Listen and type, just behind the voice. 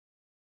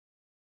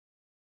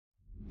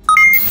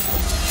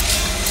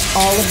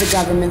All of the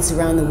governments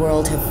around the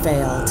world have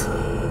failed.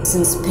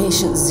 Since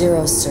patient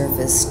zero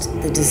surfaced,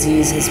 the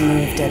disease has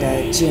moved at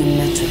a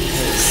geometric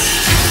pace.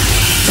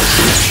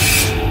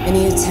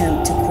 Any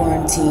attempt to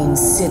quarantine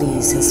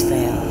cities has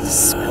failed.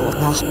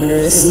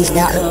 This has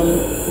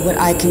become what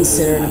I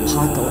consider an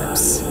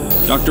apocalypse.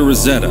 Dr.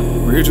 Rosetta,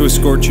 we're here to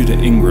escort you to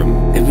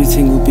Ingram.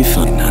 Everything will be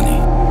fine,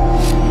 honey.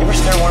 You ever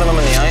stare one of them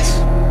in the eyes?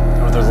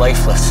 Or they're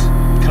lifeless.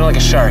 Kind of like a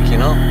shark, you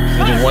know?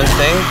 They do one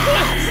thing,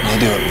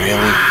 and they do it really,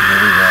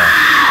 really well.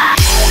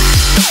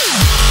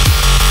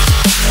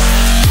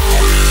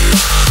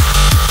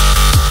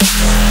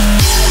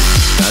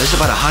 Now, there's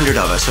about 100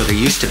 of us, or there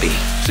used to be.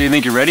 So you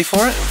think you're ready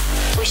for it?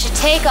 We should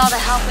take all the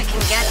help we can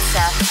get,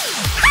 Seth.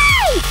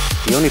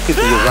 The only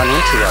people you run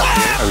into out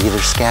here are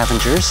either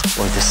scavengers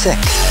or the sick.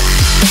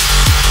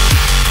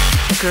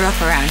 I grew up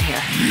around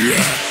here.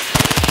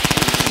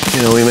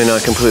 You know, we may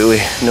not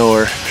completely know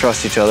or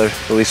trust each other,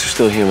 but at least we're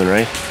still human,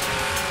 right?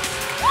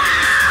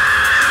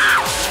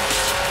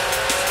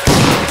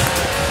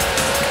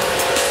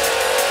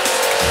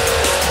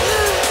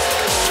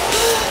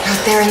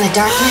 Out there in the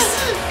darkness,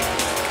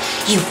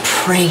 you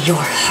pray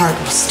your heart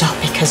will stop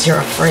because you're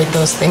afraid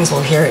those things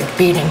will hear it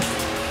beating.